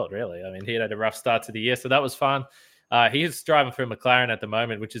great result, really. I mean, he had a rough start to the year, so that was fun. He's driving for McLaren at the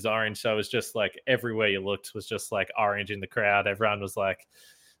moment, which is orange. So it was just like everywhere you looked was just like orange in the crowd. Everyone was like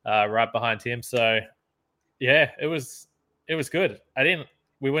right behind him. So yeah, it was good.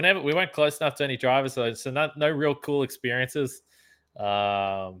 We weren't close enough to any drivers, so no real cool experiences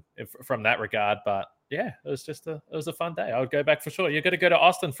from that regard. But yeah, it was a fun day. I would go back for sure. You're going to go to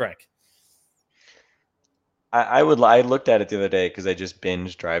Austin, Frank. I looked at it the other day because I just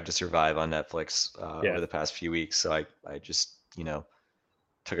binged Drive to Survive on Netflix over the past few weeks. So I just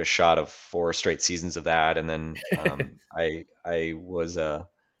took a shot of 4 straight seasons of that, and then I was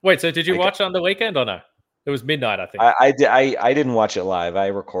wait. So did you watch on the weekend or no? It was midnight, I think. I didn't watch it live. I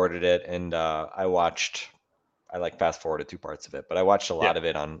recorded it, and I like fast forwarded 2 parts of it, but I watched a lot of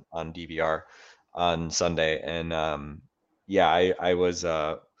it on DVR on Sunday, and I was.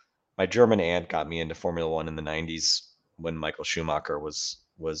 My German aunt got me into Formula One in the 90s when Michael Schumacher was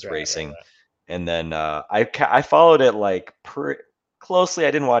racing. Right. And then I followed it like closely.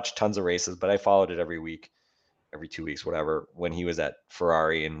 I didn't watch tons of races, but I followed it every week, every 2 weeks, whatever, when he was at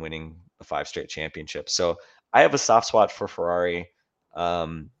Ferrari and winning the 5 straight championships. So I have a soft spot for Ferrari.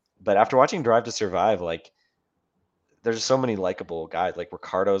 But after watching Drive to Survive, like there's so many likable guys. Like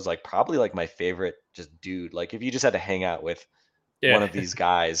Ricardo's like probably like my favorite just dude. Like if you just had to hang out with one of these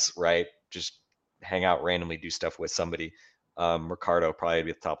guys, right? Just hang out randomly, do stuff with somebody. Ricardo probably be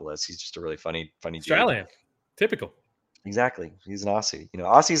at the top of the list. He's just a really funny Australian. Dude. Typical. Exactly. He's an Aussie.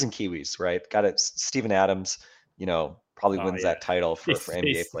 Aussies and Kiwis, right? Got it. Steven Adams, probably wins that title for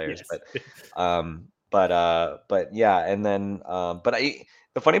NBA players. But yeah. And then,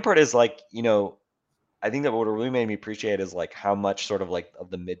 the funny part is like, I think that what really made me appreciate is like how much sort of like of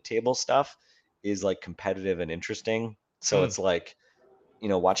the mid-table stuff is like competitive and interesting. So it's like,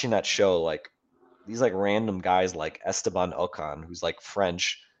 watching that show, like these like random guys like Esteban Ocon, who's like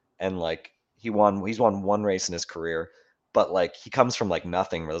French and like he's won one race in his career, but like he comes from like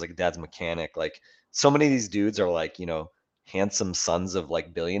nothing. Where like dad's mechanic. Like so many of these dudes are like handsome sons of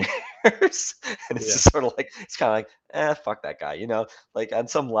like billionaires, and it's Yeah. just sort of like it's kind of like fuck that guy, like on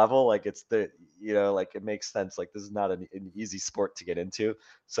some level like it's like it makes sense. Like this is not an easy sport to get into.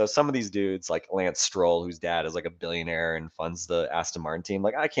 So some of these dudes like Lance Stroll, whose dad is like a billionaire and funds the Aston Martin team,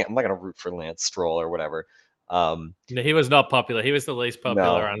 like I'm not gonna root for Lance Stroll or whatever. No, he was not popular. He was the least popular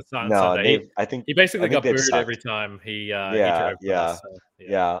No, on no, and Sunday. I He basically think got they've booed every sucked. time he Yeah, drove yeah, past. So,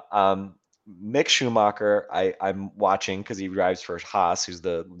 yeah. Mick Schumacher, I'm watching because he drives for Haas,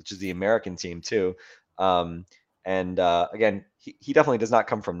 which is the American team too. And again, he definitely does not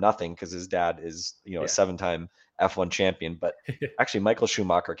come from nothing because his dad is a Yeah. 7-time F1 champion. But actually, Michael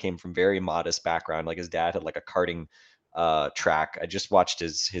Schumacher came from very modest background. Like his dad had like a karting track. I just watched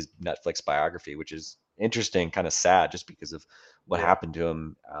his Netflix biography, which is interesting, kind of sad, just because of what Yeah. happened to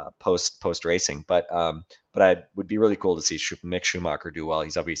him post racing. But I would be really cool to see Mick Schumacher do well.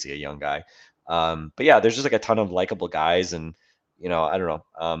 He's obviously a young guy. But yeah, there's just like a ton of likable guys, and I don't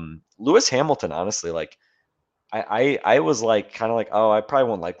know. Lewis Hamilton, honestly, like I was like kind of like, oh, I probably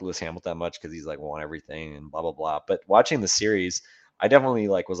won't like Lewis Hamilton that much because he's like won everything and blah blah blah. But watching the series, I definitely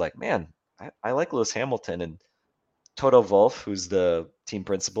like was like, man, I like Lewis Hamilton. And Toto Wolff, who's the team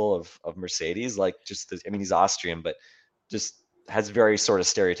principal of Mercedes, like I mean, he's Austrian, but just has very sort of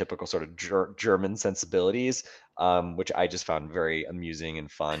stereotypical sort of German sensibilities, which I just found very amusing and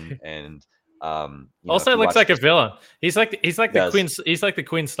fun. And if also you looks watch like a this, villain. He's like he does the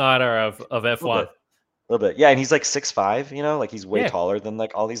Quinn Snyder of a little F1. bit, a little bit, yeah. And he's like 6'5", like he's way Yeah. taller than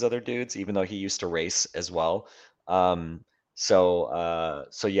like all these other dudes, even though he used to race as well.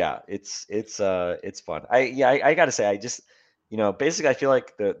 So yeah, it's fun. I gotta say, I just basically I feel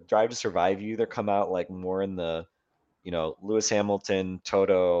like the Drive to Survive, you either come out like more in the Lewis Hamilton,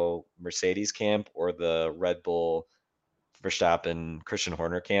 Toto, Mercedes camp, or the Red Bull, Verstappen, Christian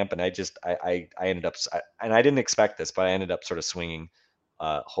Horner camp. And I ended up, and I didn't expect this, but I ended up sort of swinging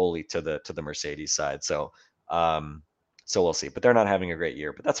wholly to the Mercedes side. So we'll see. But they're not having a great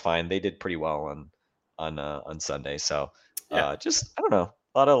year, but that's fine. They did pretty well on Sunday. So Yeah. just I don't know,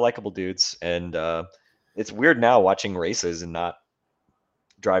 a lot of likable dudes, and it's weird now watching races and not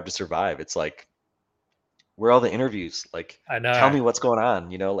Drive to Survive. It's like, where are all the interviews? Like, I tell know. me what's going on.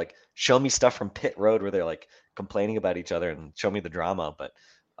 Like show me stuff from pit road where they're like complaining about each other, and show me the drama. But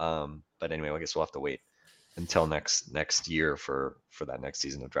anyway, I guess we'll have to wait until next year for that next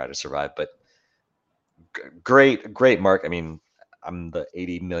season of Drive to Survive. But great mark. I mean, I'm the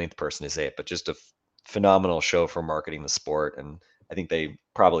 80 millionth person to say it, but just a phenomenal show for marketing the sport. And I think they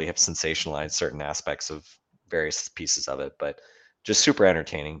probably have sensationalized certain aspects of various pieces of it, but just super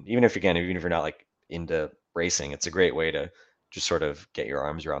entertaining. Even if you're not like into racing, it's a great way to just sort of get your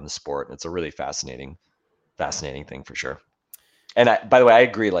arms around the sport. And it's a really fascinating thing for sure. And by the way, I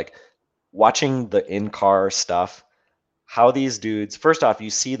agree. Like watching the in-car stuff, how these dudes, first off, you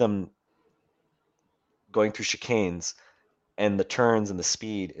see them going through chicanes, and the turns and the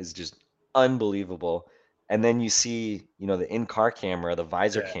speed is just unbelievable. And then you see, the in-car camera, the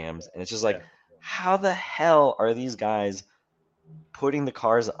visor Yeah. cams, and it's just like, how the hell are these guys putting the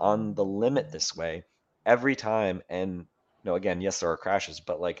cars on the limit this way every time? And again, yes, there are crashes,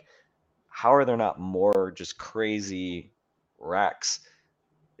 but like, how are there not more just crazy wrecks?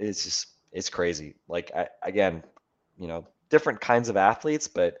 It's crazy. Like again, different kinds of athletes,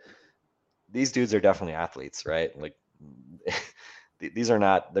 but these dudes are definitely athletes, right? Like these are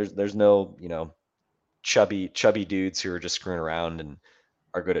not, there's no chubby dudes who are just screwing around and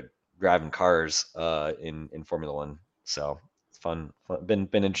are good at driving cars in Formula One. So it's fun. Been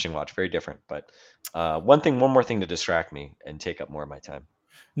interesting to watch. Very different, but one more thing to distract me and take up more of my time.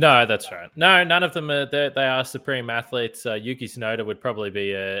 No, that's right. No, none of them are. They are supreme athletes. Yuki Tsunoda would probably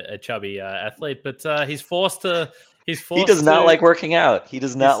be a chubby athlete, but he's forced to. He does not like working out. He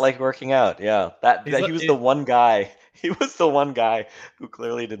does not He's- like working out. Yeah, that he was the one guy. He was the one guy who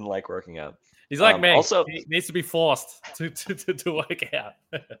clearly didn't like working out. He's like me. Also, he needs to be forced to work out.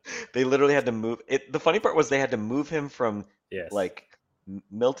 they literally had to move it. The funny part was they had to move him from Yes. like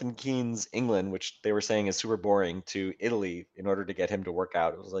Milton Keynes, England, which they were saying is super boring, to Italy in order to get him to work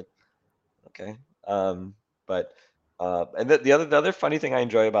out. It was like, okay. But and the other funny thing I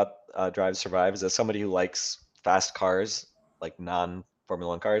enjoy about Drive Survive is, as somebody who likes fast cars, like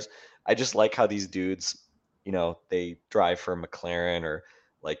non-Formula One cars, I just like how these dudes, they drive for McLaren, or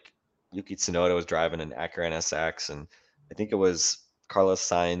like Yuki Tsunoda was driving an Acura NSX, and I think it was Carlos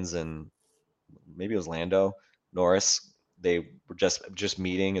Sainz and maybe it was Lando Norris. They were just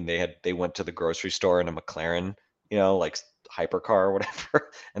meeting, and they went to the grocery store in a McLaren, like hypercar or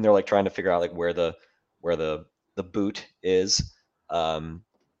whatever, and they're like trying to figure out like where the boot is.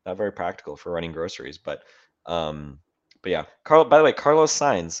 Not very practical for running groceries, but yeah. By the way, Carlos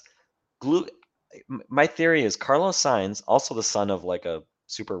Sainz, my theory is Carlos Sainz, also the son of like a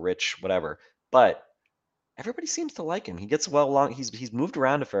super rich whatever, but everybody seems to like him. He gets well along. He's moved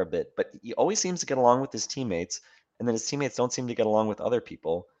around a fair bit, but he always seems to get along with his teammates, and then his teammates don't seem to get along with other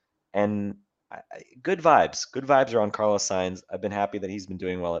people. And good vibes. Good vibes are on Carlos Sainz. I've been happy that he's been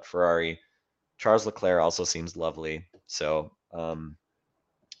doing well at Ferrari. Charles Leclerc also seems lovely. So I'm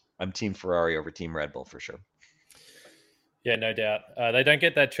Team Ferrari over Team Red Bull for sure. Yeah, no doubt. They don't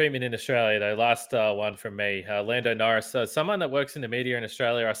get that treatment in Australia, though. Last one from me, Lando Norris. Someone that works in the media in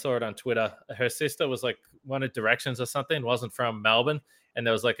Australia, I saw it on Twitter. Her sister was like one of Directions or something, wasn't from Melbourne. And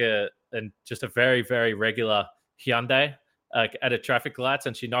there was like just a very, very regular Hyundai at a traffic lights,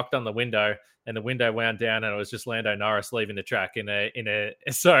 and she knocked on the window, and the window wound down, and it was just Lando Norris leaving the track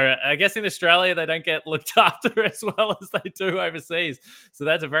So I guess in Australia, they don't get looked after as well as they do overseas. So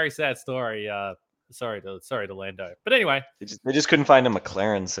that's a very sad story. Sorry to Lando, but anyway, they just couldn't find a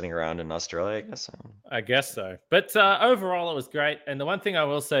McLaren sitting around in Australia, I guess so. But overall, it was great. And the one thing I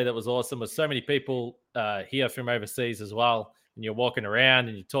will say that was awesome was so many people here from overseas as well. And you're walking around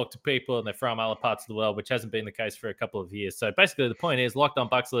and you talk to people, and they're from other parts of the world, which hasn't been the case for a couple of years. So basically, the point is, Locked On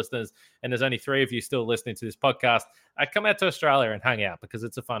Bucks listeners, and there's only 3 of you still listening to this podcast, come out to Australia and hang out because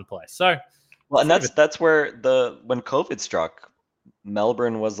it's a fun place. So, well, and that's where when COVID struck,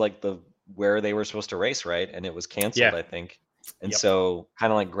 Melbourne was like where they were supposed to race, right? And it was canceled, I think. And so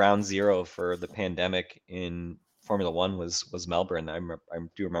kind of like ground zero for the pandemic in Formula One was Melbourne. I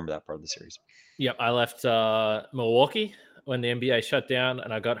do remember that part of the series. Yep. I left Milwaukee when the NBA shut down,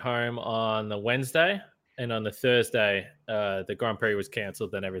 and I got home on the Wednesday, and on the Thursday, the Grand Prix was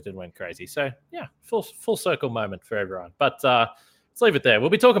canceled, then everything went crazy. So yeah, full circle moment for everyone. But let's leave it there. We'll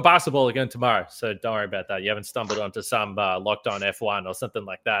be talking basketball again tomorrow, so don't worry about that. You haven't stumbled onto some Locked On F1 or something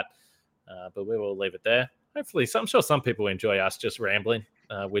like that. But we will leave it there. Hopefully, I'm sure some people enjoy us just rambling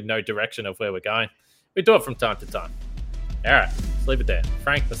with no direction of where we're going. We do it from time to time. All right, let's leave it there.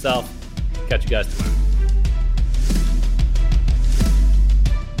 Frank, myself, catch you guys tomorrow.